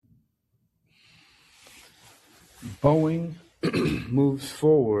Boeing moves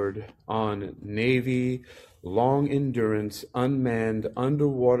forward on Navy long-endurance unmanned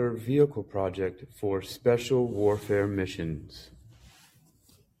underwater vehicle project for special warfare missions.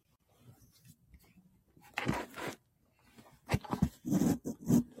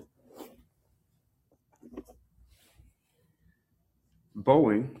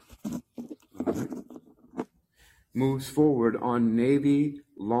 Boeing moves forward on Navy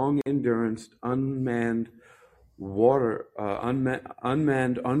long-endurance unmanned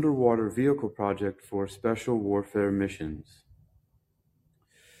underwater vehicle project for special warfare missions.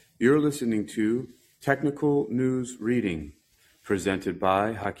 You're listening to Technical News Reading, presented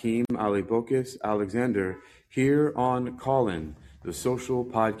by Hakeem Ali Bokis Alexander here on Callin, the social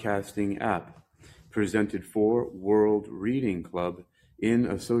podcasting app, presented for World Reading Club in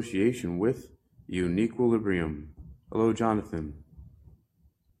association with Uniquilibrium. Hello, Jonathan.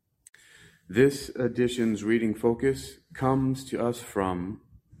 This edition's reading focus comes to us from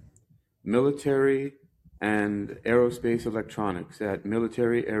Military and Aerospace Electronics at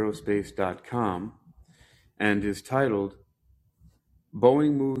militaryaerospace.com and is titled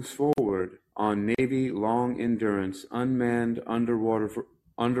Boeing Moves Forward on Navy Long-Endurance Unmanned Underwater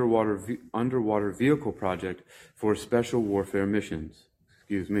Vehicle Project for Special Warfare Missions.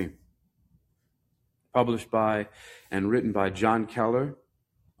 Published by and written by John Keller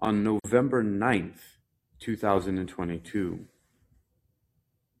on November 9th, 2022.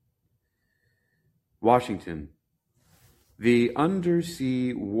 Washington. The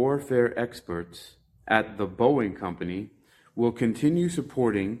undersea warfare experts at the Boeing Company will continue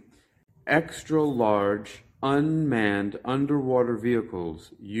supporting extra-large unmanned underwater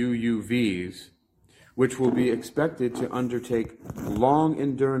vehicles, UUVs, which will be expected to undertake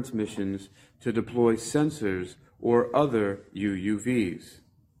long-endurance missions to deploy sensors or other UUVs.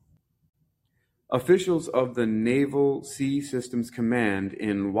 Officials of the Naval Sea Systems Command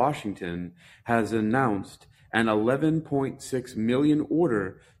in Washington has announced an $11.6 million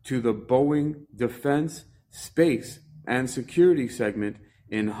order to the Boeing Defense, Space, and Security segment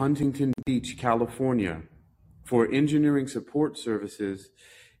in Huntington Beach, California, for engineering support services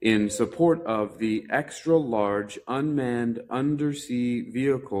in support of the Extra-Large Unmanned Undersea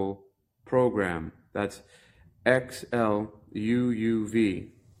Vehicle Program. That's XLUUV.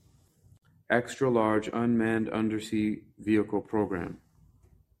 Extra-Large Unmanned Undersea Vehicle Program.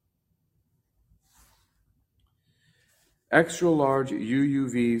 Extra-large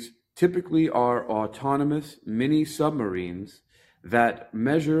UUVs typically are autonomous mini-submarines that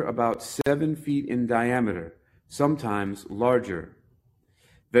measure about 7 feet in diameter, sometimes larger.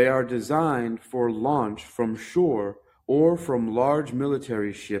 They are designed for launch from shore or from large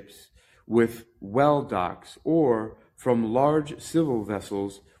military ships with well docks or from large civil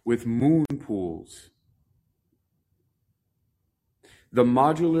vessels with moon pools. The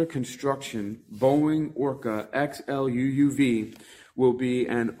modular construction Boeing Orca XLUUV will be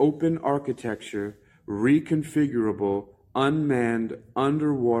an open architecture, reconfigurable, unmanned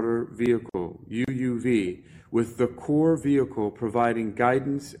underwater vehicle, UUV, with the core vehicle providing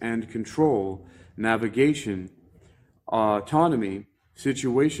guidance and control, navigation, autonomy,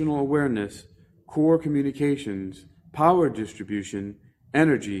 situational awareness, core communications, power distribution,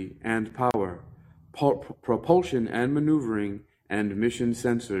 energy and power, propulsion and maneuvering, and mission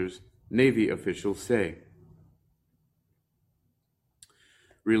sensors, Navy officials say.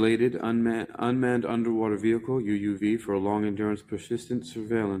 Related unmanned underwater vehicle, UUV, for long-endurance persistent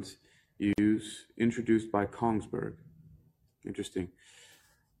surveillance use, introduced by Kongsberg. Interesting.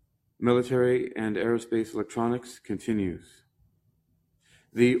 Military and Aerospace Electronics continues.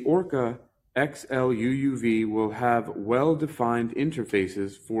 The Orca XLUUV will have well-defined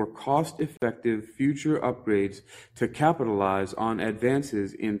interfaces for cost-effective future upgrades to capitalize on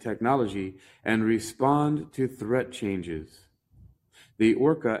advances in technology and respond to threat changes. The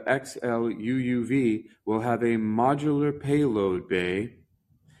Orca XLUUV will have a modular payload bay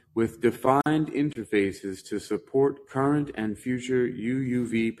with defined interfaces to support current and future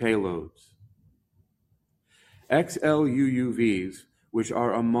UUV payloads. XLUUVs, which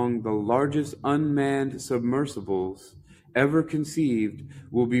are among the largest unmanned submersibles ever conceived,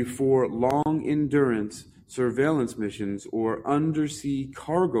 will be for long-endurance surveillance missions or undersea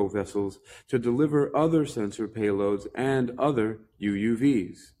cargo vessels to deliver other sensor payloads and other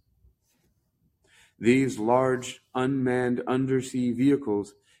UUVs. These large unmanned undersea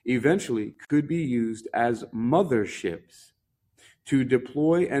vehicles eventually could be used as motherships to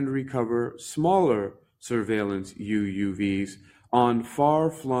deploy and recover smaller surveillance UUVs on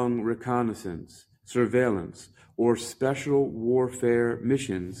far-flung reconnaissance, surveillance, or special warfare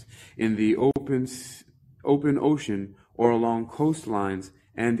missions in the open ocean, or along coastlines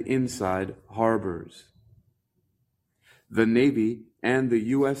and inside harbors. The Navy and the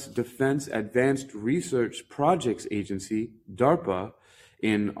U.S. Defense Advanced Research Projects Agency, DARPA,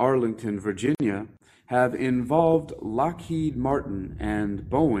 in Arlington, Virginia, have involved Lockheed Martin and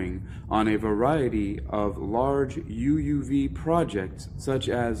Boeing on a variety of large UUV projects, such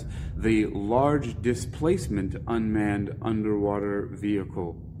as the Large Displacement Unmanned Underwater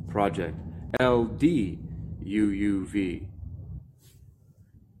Vehicle Project, LDUUV.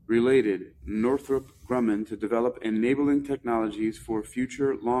 Related, Northrop Grumman to develop enabling technologies for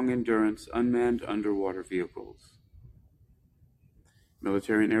future long-endurance unmanned underwater vehicles.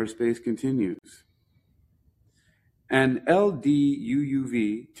 Military and Aerospace continues. An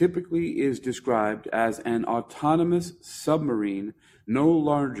LDUUV typically is described as an autonomous submarine no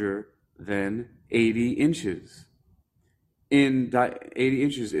larger than 80 inches in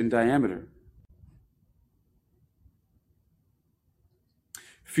diameter.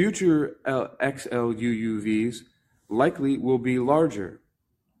 Future XLUUVs likely will be larger.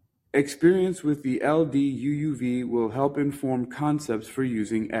 Experience with the LDUUV will help inform concepts for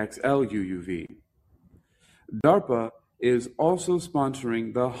using XLUUV. DARPA is also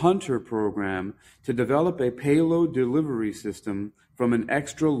sponsoring the Hunter program to develop a payload delivery system from an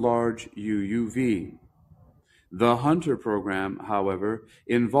extra-large UUV. The Hunter program, however,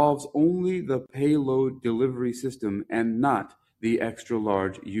 involves only the payload delivery system and not the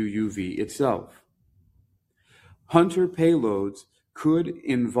extra-large UUV itself. Hunter payloads could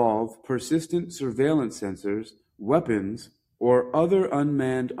involve persistent surveillance sensors, weapons, or other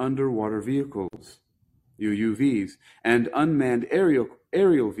unmanned underwater vehicles, UUVs, and unmanned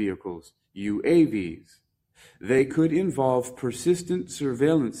aerial vehicles, UAVs. They could involve persistent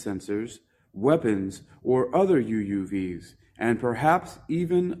surveillance sensors, weapons, or other UUVs, and perhaps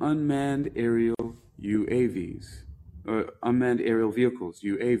even unmanned aerial UAVs. Unmanned aerial vehicles,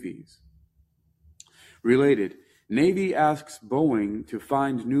 UAVs. Related, Navy asks Boeing to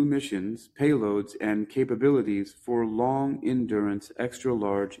find new missions, payloads, and capabilities for long-endurance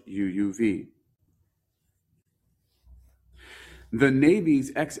extra-large UUV. The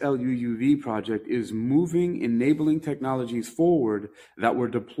Navy's XLUUV project is moving enabling technologies forward that were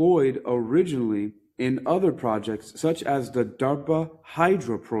deployed originally in other projects, such as the DARPA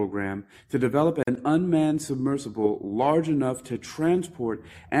Hydra program, to develop an unmanned submersible large enough to transport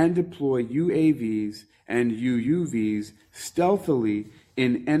and deploy UAVs and UUVs stealthily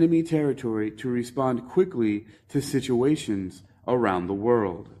in enemy territory to respond quickly to situations around the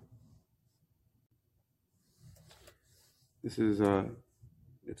world. This is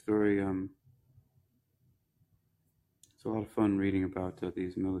it's very it's a lot of fun reading about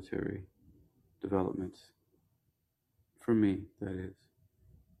these military developments. For me, that is.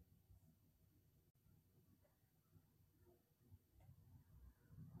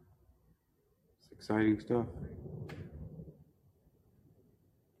 It's exciting stuff.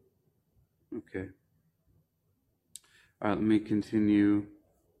 Okay. All right, let me continue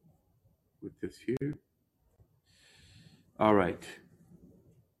with this here. All right.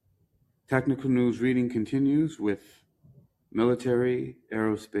 Technical news reading continues with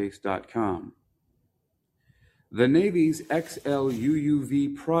militaryaerospace.com. The Navy's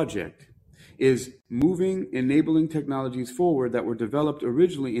XLUUV project is moving enabling technologies forward that were developed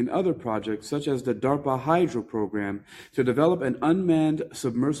originally in other projects, such as the DARPA Hydra program, to develop an unmanned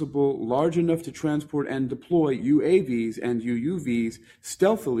submersible large enough to transport and deploy UAVs and UUVs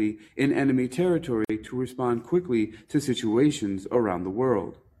stealthily in enemy territory to respond quickly to situations around the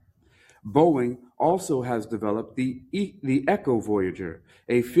world. Boeing also has developed the Echo Voyager,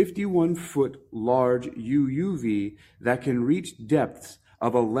 a 51-foot large UUV that can reach depths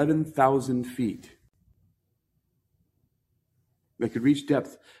of 11,000 feet. That could reach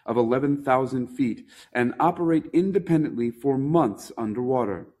depth of 11,000 feet and operate independently for months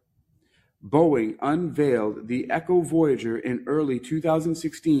underwater. Boeing unveiled the Echo Voyager in early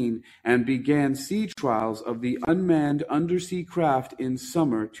 2016 and began sea trials of the unmanned undersea craft in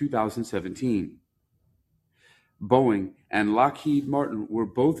summer 2017. Boeing and Lockheed Martin were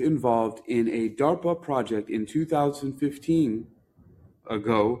both involved in a DARPA project in 2015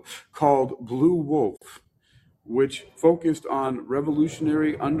 ago called Blue Wolf, which focused on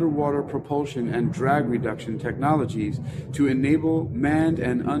revolutionary underwater propulsion and drag reduction technologies to enable manned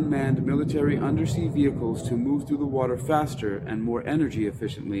and unmanned military undersea vehicles to move through the water faster and more energy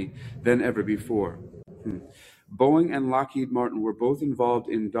efficiently than ever before. Boeing and Lockheed Martin were both involved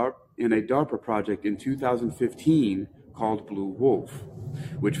in a DARPA project in 2015 called Blue Wolf.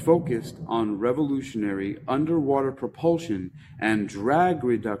 which focused on revolutionary underwater propulsion and drag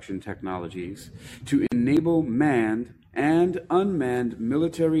reduction technologies to enable manned and unmanned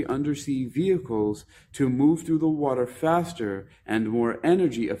military undersea vehicles to move through the water faster and more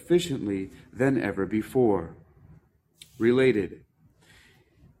energy efficiently than ever before. Related,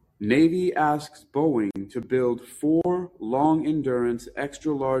 Navy asks Boeing to build 4 long-endurance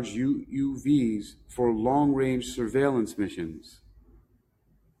extra-large UUVs for long-range surveillance missions.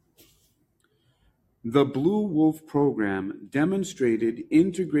 The Blue Wolf program demonstrated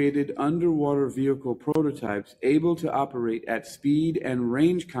integrated underwater vehicle prototypes able to operate at speed and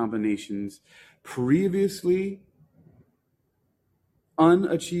range combinations previously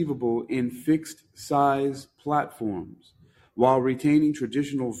unachievable in fixed-size platforms, while retaining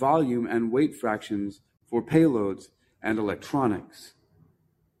traditional volume and weight fractions for payloads and electronics.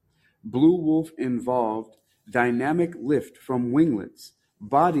 Blue Wolf involved dynamic lift from winglets,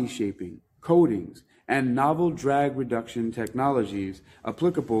 body shaping, coatings, and novel drag reduction technologies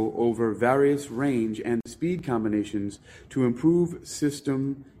applicable over various range and speed combinations to improve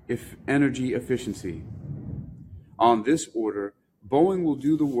system energy efficiency. On this order, Boeing will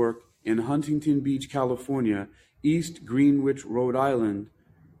do the work in Huntington Beach, California, East Greenwich, Rhode Island,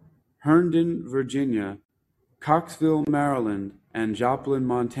 Herndon, Virginia, Coxville, Maryland, and Joplin,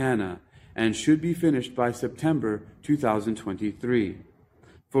 Montana, and should be finished by September 2023.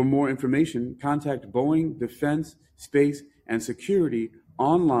 For more information, contact Boeing Defense, Space, and Security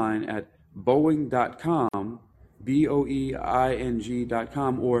online at boeing.com,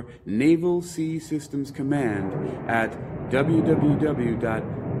 Boeing.com, or Naval Sea Systems Command at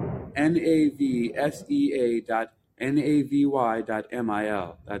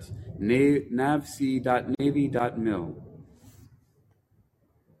www.navsea.navy.mil. That's navsea.navy.mil.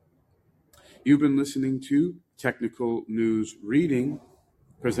 You've been listening to Technical News Reading,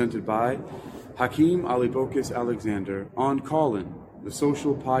 presented by Hakeem Alibokis Alexander on Callin, the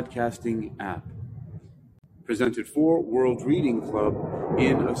social podcasting app. Presented for World Reading Club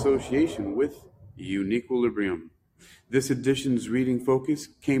in association with Uniquilibrium. This edition's reading focus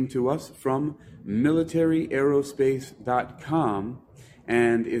came to us from militaryaerospace.com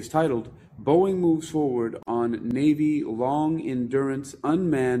and is titled Boeing Moves Forward on Navy Long Endurance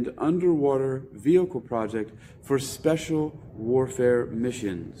Unmanned Underwater Vehicle Project for Special Warfare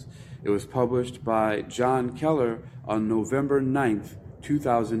Missions. It was published by John Keller on November 9th,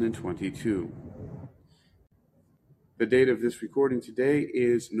 2022. The date of this recording today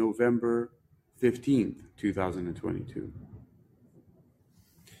is November 15th, 2022.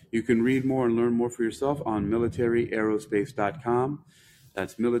 You can read more and learn more for yourself on militaraerospace.com.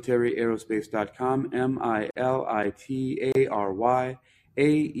 That's militaraerospace.com,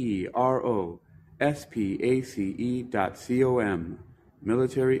 militaraerospace.com,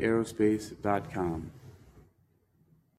 militaraerospace.com.